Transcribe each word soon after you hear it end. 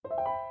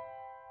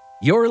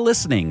You're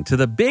listening to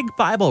the Big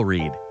Bible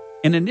Read,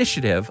 an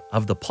initiative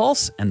of the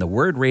Pulse and the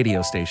Word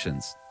radio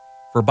stations.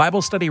 For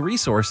Bible study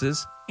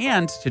resources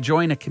and to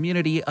join a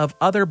community of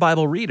other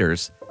Bible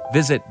readers,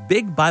 visit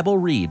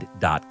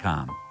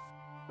bigbibleread.com.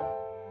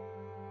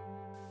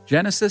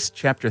 Genesis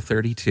chapter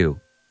 32.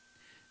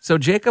 So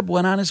Jacob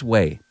went on his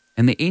way,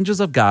 and the angels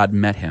of God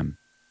met him.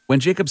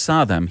 When Jacob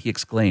saw them, he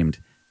exclaimed,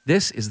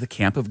 "This is the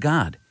camp of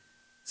God."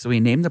 So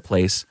he named the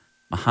place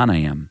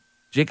Mahanaim.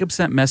 Jacob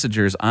sent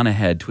messengers on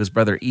ahead to his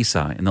brother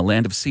Esau in the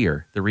land of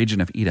Seir, the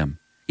region of Edom.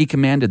 He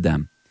commanded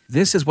them,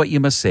 "This is what you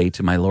must say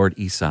to my lord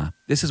Esau.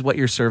 This is what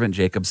your servant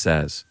Jacob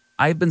says.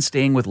 I have been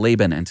staying with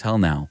Laban until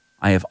now.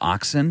 I have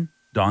oxen,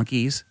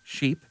 donkeys,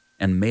 sheep,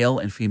 and male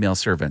and female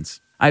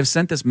servants. I have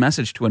sent this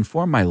message to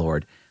inform my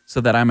lord,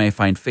 so that I may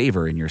find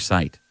favor in your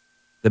sight."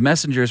 The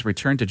messengers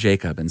returned to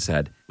Jacob and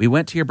said, "We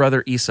went to your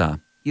brother Esau.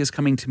 He is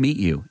coming to meet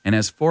you, and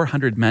has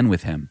 400 men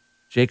with him."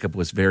 Jacob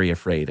was very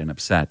afraid and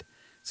upset.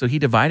 So he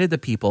divided the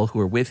people who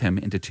were with him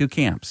into 2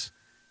 camps,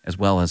 as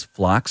well as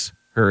flocks,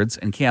 herds,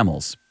 and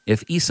camels.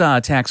 If Esau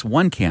attacks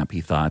one camp, he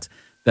thought,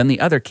 then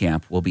the other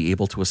camp will be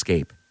able to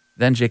escape.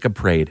 Then Jacob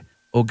prayed,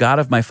 "O God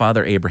of my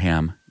father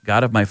Abraham,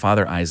 God of my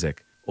father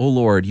Isaac, O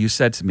Lord, you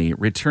said to me,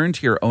 'Return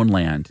to your own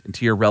land and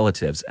to your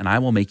relatives, and I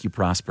will make you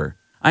prosper.'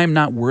 I am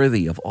not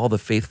worthy of all the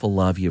faithful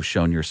love you have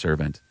shown your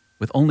servant.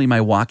 With only my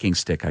walking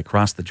stick I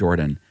crossed the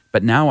Jordan,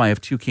 but now I have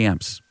 2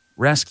 camps.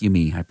 Rescue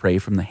me, I pray,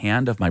 from the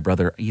hand of my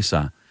brother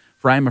Esau,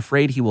 for I am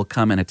afraid he will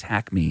come and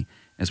attack me,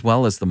 as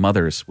well as the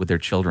mothers with their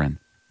children.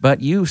 But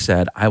you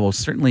said, 'I will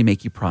certainly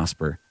make you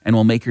prosper, and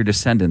will make your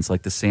descendants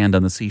like the sand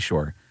on the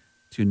seashore,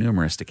 too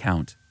numerous to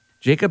count.'"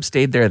 Jacob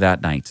stayed there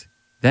that night.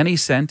 Then he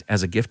sent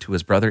as a gift to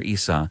his brother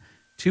Esau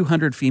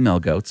 200 female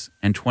goats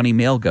and 20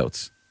 male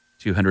goats,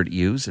 200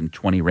 ewes and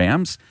 20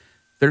 rams,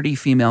 30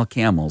 female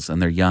camels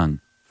and their young,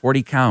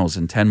 40 cows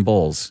and 10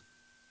 bulls,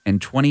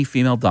 and 20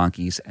 female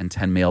donkeys and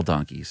 10 male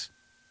donkeys.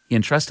 He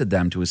entrusted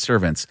them to his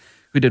servants,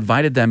 who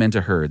divided them into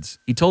herds.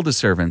 He told his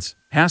servants,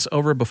 "Pass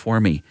over before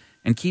me,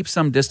 and keep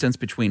some distance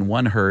between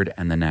one herd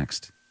and the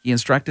next." He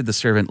instructed the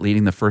servant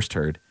leading the first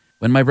herd,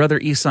 "When my brother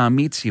Esau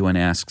meets you and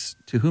asks,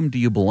 'To whom do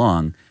you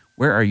belong?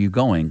 Where are you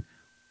going?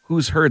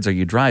 Whose herds are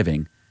you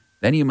driving?'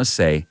 then you must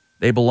say,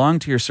 'They belong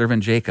to your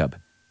servant Jacob.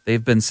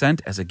 They've been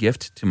sent as a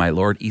gift to my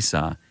lord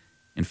Esau.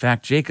 In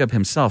fact, Jacob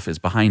himself is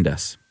behind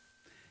us."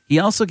 He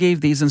also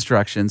gave these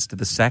instructions to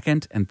the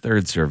second and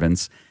third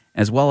servants,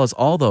 as well as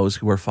all those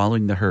who were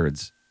following the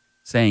herds,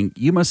 saying,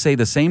 "You must say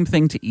the same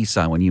thing to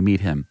Esau when you meet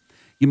him.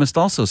 You must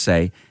also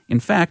say, 'In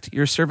fact,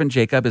 your servant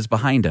Jacob is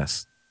behind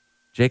us.'"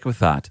 Jacob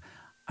thought,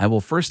 "I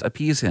will first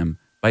appease him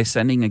by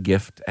sending a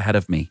gift ahead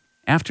of me.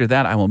 After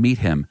that I will meet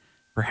him.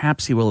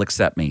 Perhaps he will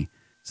accept me."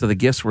 So the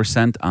gifts were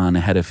sent on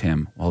ahead of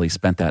him while he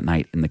spent that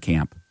night in the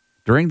camp.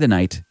 During the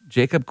night,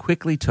 Jacob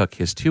quickly took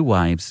his 2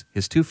 wives,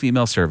 his 2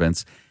 female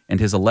servants, and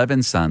his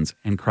 11 sons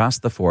and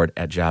crossed the ford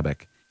at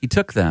Jabbok. He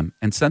took them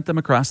and sent them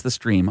across the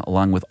stream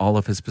along with all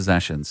of his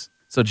possessions.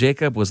 So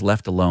Jacob was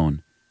left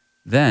alone.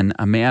 Then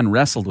a man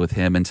wrestled with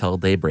him until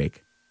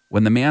daybreak.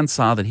 When the man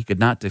saw that he could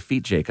not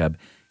defeat Jacob,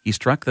 he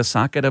struck the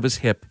socket of his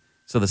hip,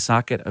 so the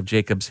socket of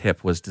Jacob's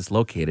hip was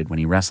dislocated when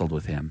he wrestled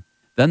with him.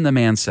 Then the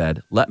man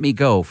said, "Let me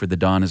go, for the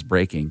dawn is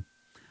breaking."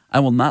 "I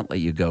will not let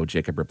you go,"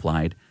 Jacob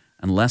replied,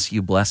 "unless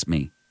you bless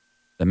me."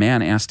 The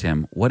man asked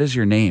him, "What is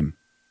your name?"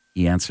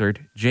 He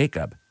answered,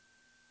 "Jacob."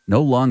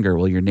 "No longer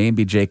will your name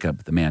be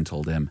Jacob," the man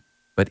told him,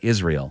 "but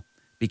Israel,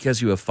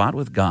 because you have fought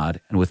with God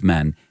and with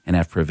men and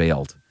have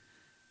prevailed."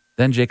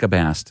 Then Jacob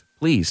asked,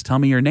 "Please tell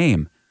me your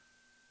name."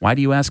 "Why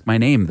do you ask my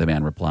name?" the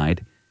man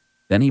replied.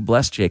 Then he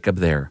blessed Jacob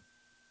there.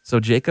 So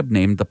Jacob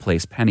named the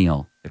place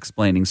Peniel,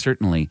 explaining,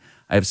 "Certainly,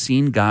 I have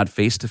seen God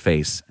face to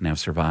face and have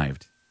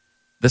survived."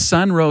 The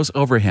sun rose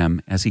over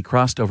him as he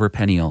crossed over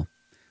Peniel,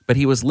 but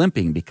he was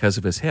limping because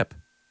of his hip.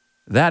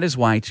 That is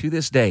why, to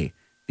this day,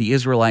 the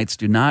Israelites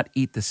do not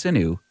eat the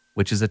sinew,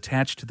 which is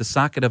attached to the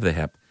socket of the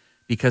hip,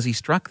 because he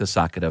struck the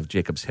socket of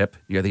Jacob's hip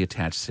near the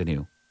attached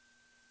sinew.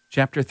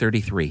 Chapter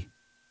 33.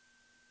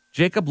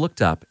 Jacob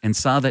looked up and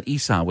saw that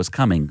Esau was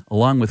coming,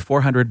 along with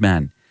 400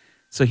 men.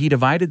 So he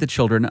divided the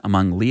children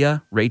among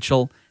Leah,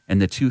 Rachel,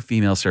 and the 2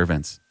 female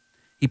servants.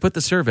 He put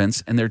the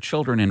servants and their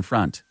children in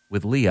front,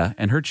 with Leah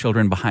and her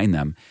children behind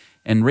them,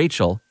 and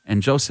Rachel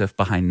and Joseph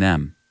behind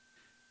them.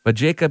 But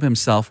Jacob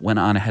himself went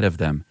on ahead of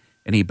them,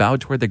 and he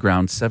bowed toward the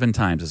ground 7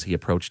 times as he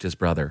approached his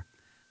brother.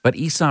 But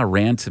Esau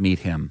ran to meet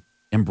him,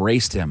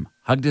 embraced him,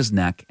 hugged his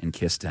neck, and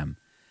kissed him.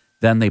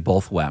 Then they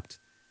both wept.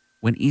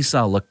 When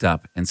Esau looked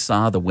up and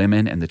saw the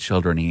women and the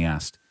children, he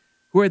asked,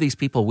 "Who are these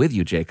people with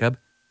you, Jacob?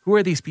 Who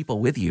are these people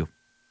with you?"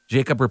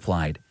 Jacob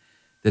replied,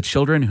 "The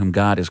children whom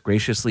God has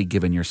graciously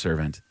given your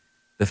servant."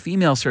 The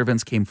female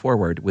servants came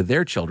forward with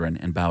their children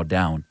and bowed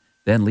down.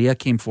 Then Leah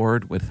came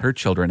forward with her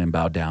children and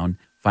bowed down.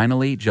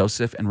 Finally,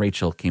 Joseph and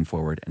Rachel came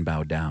forward and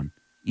bowed down.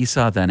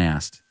 Esau then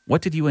asked,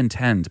 "What did you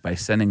intend by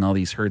sending all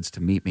these herds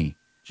to meet me?"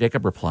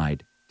 Jacob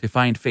replied, "To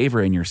find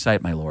favor in your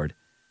sight, my lord."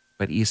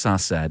 But Esau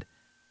said,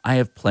 "I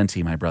have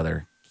plenty, my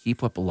brother.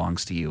 Keep what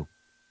belongs to you."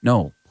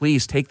 "No,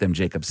 please take them,"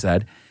 Jacob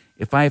said.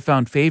 If I have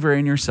found favor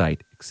in your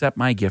sight, accept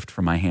my gift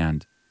from my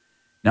hand.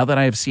 Now that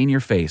I have seen your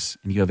face,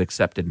 and you have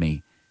accepted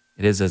me,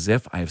 it is as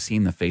if I have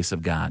seen the face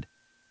of God.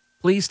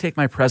 Please take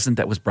my present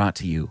that was brought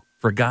to you,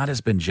 for God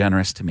has been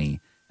generous to me,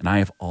 and I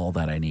have all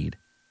that I need."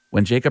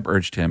 When Jacob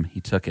urged him,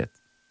 he took it.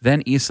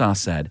 Then Esau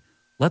said,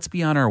 "Let's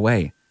be on our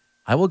way.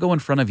 I will go in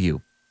front of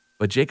you."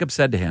 But Jacob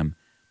said to him,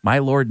 "My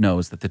Lord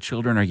knows that the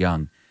children are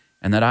young,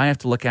 and that I have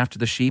to look after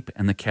the sheep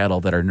and the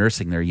cattle that are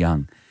nursing their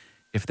young.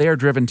 If they are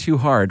driven too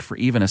hard for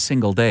even a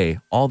single day,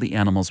 all the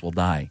animals will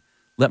die.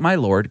 Let my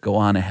Lord go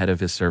on ahead of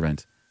his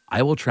servant.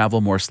 I will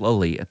travel more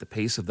slowly at the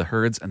pace of the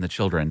herds and the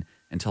children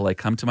until I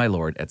come to my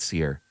Lord at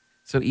Seir."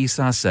 So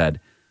Esau said,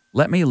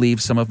 "Let me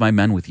leave some of my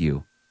men with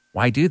you."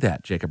 "Why do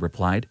that?" Jacob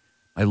replied.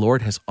 "My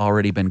Lord has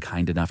already been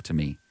kind enough to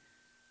me."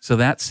 So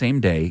that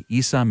same day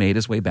Esau made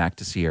his way back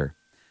to Seir.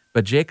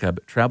 But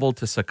Jacob traveled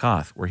to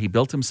Succoth, where he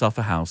built himself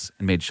a house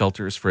and made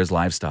shelters for his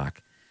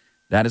livestock.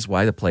 That is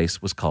why the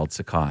place was called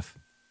Succoth.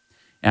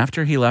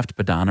 After he left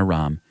Padan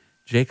Aram,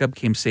 Jacob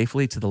came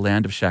safely to the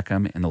land of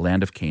Shechem and the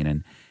land of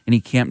Canaan, and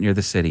he camped near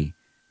the city.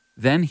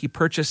 Then he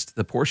purchased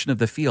the portion of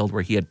the field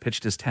where he had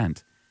pitched his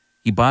tent.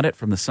 He bought it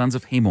from the sons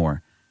of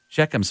Hamor,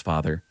 Shechem's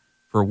father,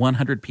 for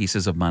 100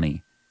 pieces of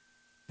money.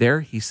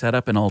 There he set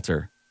up an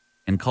altar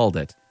and called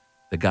it,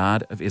 "The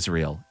God of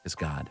Israel is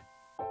God."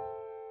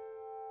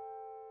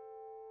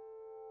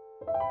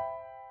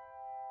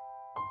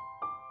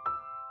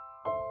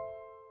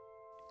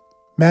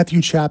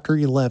 Matthew chapter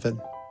 11.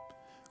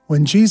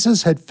 When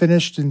Jesus had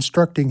finished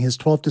instructing his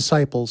 12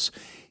 disciples,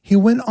 he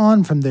went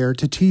on from there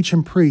to teach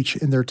and preach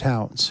in their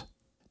towns.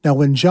 Now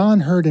when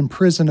John heard in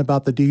prison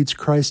about the deeds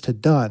Christ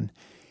had done,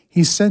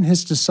 he sent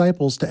his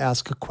disciples to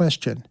ask a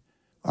question.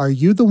 "Are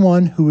you the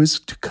one who is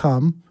to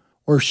come,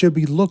 or should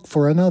we look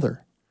for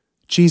another?"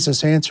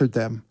 Jesus answered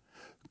them,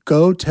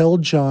 "Go tell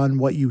John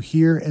what you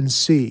hear and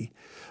see.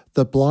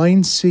 The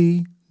blind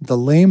see, the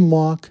lame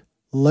walk,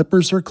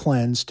 lepers are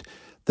cleansed,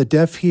 the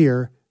deaf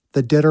hear,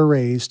 the dead are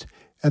raised,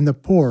 and the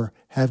poor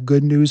have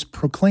good news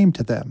proclaimed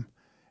to them.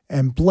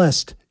 And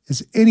blessed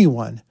is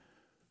anyone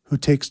who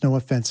takes no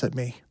offense at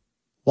me."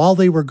 While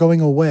they were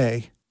going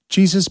away,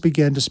 Jesus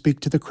began to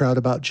speak to the crowd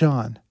about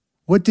John.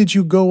 "What did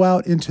you go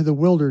out into the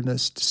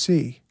wilderness to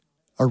see?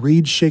 A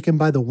reed shaken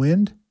by the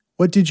wind?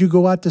 What did you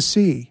go out to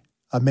see?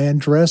 A man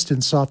dressed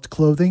in soft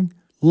clothing?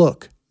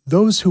 Look,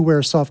 those who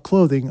wear soft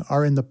clothing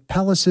are in the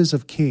palaces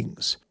of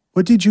kings.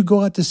 What did you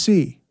go out to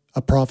see?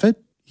 A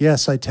prophet?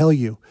 Yes, I tell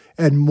you,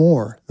 and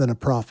more than a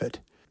prophet.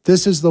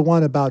 This is the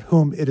one about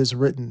whom it is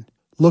written,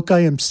 'Look, I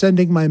am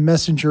sending my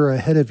messenger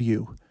ahead of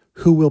you,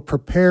 who will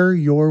prepare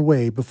your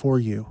way before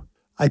you.'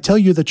 I tell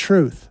you the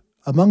truth,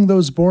 among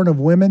those born of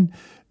women,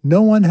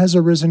 no one has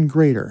arisen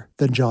greater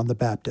than John the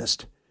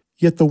Baptist.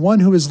 Yet the one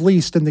who is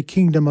least in the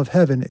kingdom of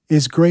heaven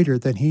is greater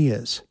than he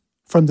is.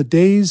 From the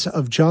days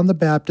of John the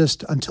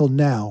Baptist until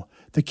now,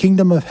 the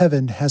kingdom of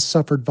heaven has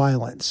suffered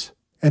violence,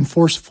 and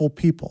forceful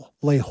people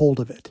lay hold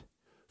of it.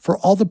 For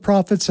all the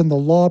prophets and the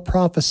law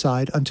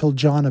prophesied until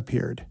John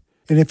appeared.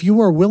 And if you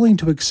are willing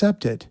to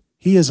accept it,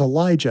 he is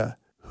Elijah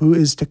who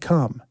is to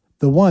come.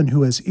 The one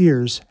who has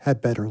ears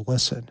had better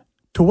listen.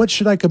 To what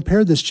should I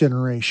compare this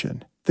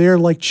generation? They are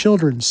like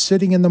children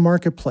sitting in the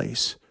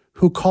marketplace,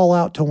 who call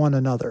out to one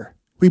another,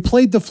 'We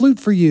played the flute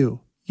for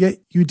you, yet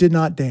you did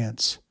not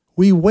dance.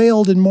 We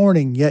wailed in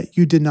mourning, yet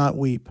you did not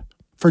weep.'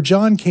 For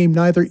John came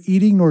neither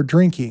eating nor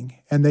drinking,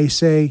 and they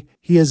say,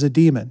 'He is a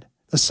demon.'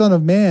 The Son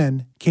of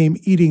Man came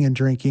eating and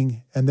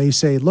drinking, and they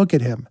say, 'Look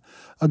at him,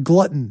 a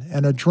glutton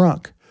and a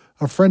drunk,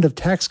 a friend of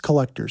tax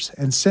collectors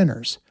and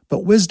sinners.'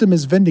 But wisdom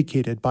is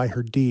vindicated by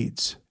her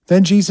deeds."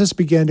 Then Jesus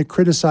began to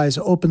criticize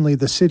openly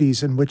the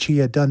cities in which he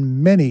had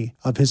done many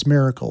of his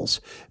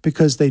miracles,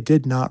 because they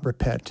did not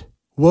repent.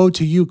 "Woe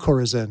to you,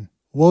 Chorazin!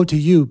 Woe to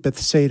you,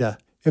 Bethsaida!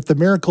 If the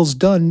miracles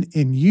done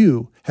in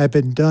you had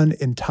been done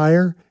in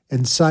Tyre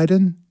and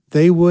Sidon,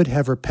 they would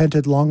have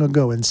repented long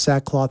ago in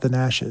sackcloth and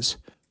ashes.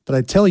 But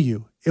I tell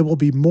you, it will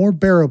be more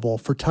bearable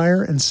for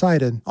Tyre and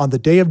Sidon on the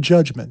day of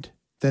judgment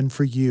than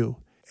for you.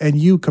 And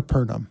you,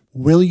 Capernaum,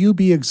 will you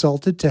be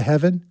exalted to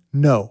heaven?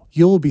 No,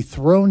 you will be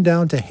thrown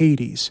down to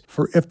Hades.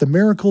 For if the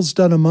miracles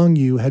done among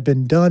you had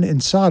been done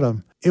in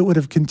Sodom, it would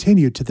have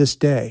continued to this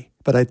day.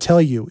 But I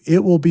tell you,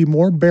 it will be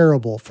more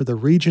bearable for the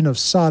region of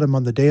Sodom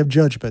on the day of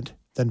judgment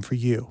than for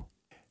you."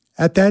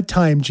 At that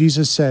time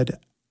Jesus said,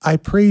 "I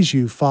praise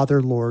you,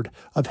 Father, Lord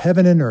of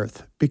heaven and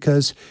earth,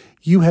 because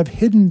you have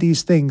hidden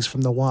these things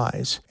from the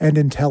wise and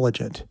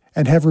intelligent,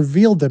 and have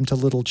revealed them to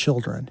little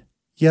children.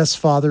 Yes,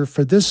 Father,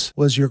 for this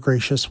was your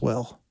gracious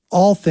will.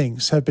 All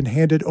things have been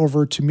handed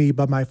over to me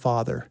by my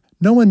Father.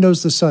 No one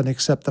knows the Son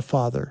except the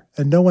Father,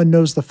 and no one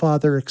knows the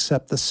Father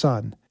except the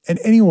Son, and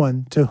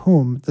anyone to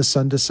whom the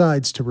Son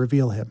decides to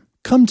reveal him.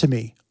 Come to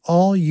me,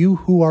 all you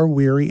who are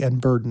weary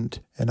and burdened,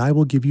 and I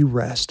will give you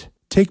rest.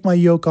 Take my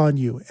yoke on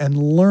you and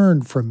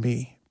learn from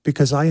me,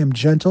 because I am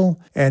gentle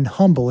and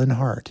humble in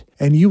heart,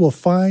 and you will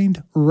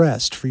find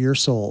rest for your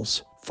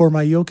souls. For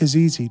my yoke is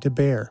easy to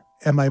bear,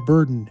 and my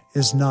burden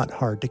is not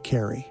hard to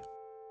carry."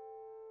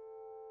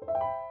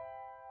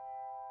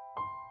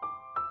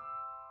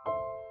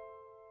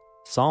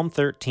 Psalm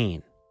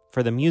 13.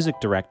 For the music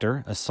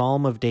director, a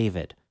psalm of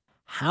David.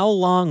 How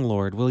long,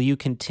 Lord, will you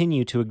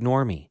continue to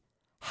ignore me?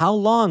 How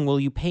long will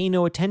you pay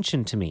no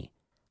attention to me?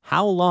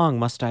 How long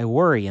must I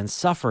worry and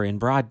suffer in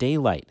broad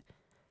daylight?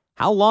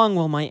 How long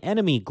will my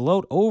enemy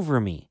gloat over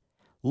me?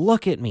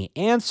 Look at me,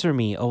 answer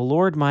me, O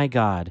Lord my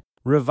God.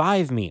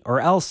 Revive me,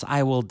 or else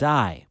I will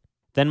die.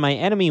 Then my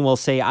enemy will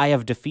say, I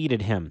have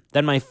defeated him.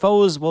 Then my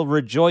foes will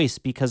rejoice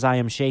because I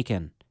am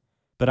shaken.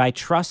 But I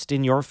trust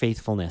in your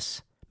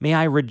faithfulness. May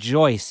I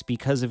rejoice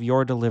because of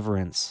your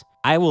deliverance.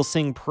 I will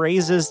sing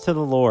praises to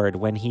the Lord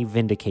when he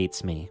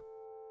vindicates me.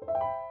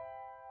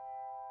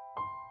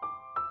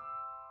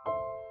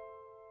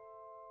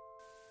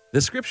 The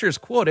scriptures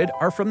quoted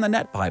are from the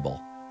Net Bible,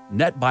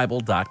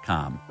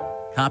 netbible.com.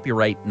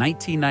 Copyright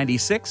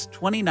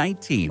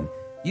 1996-2019.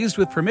 Used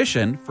with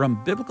permission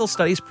from Biblical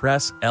Studies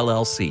Press,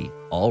 LLC.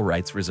 All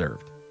rights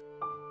reserved.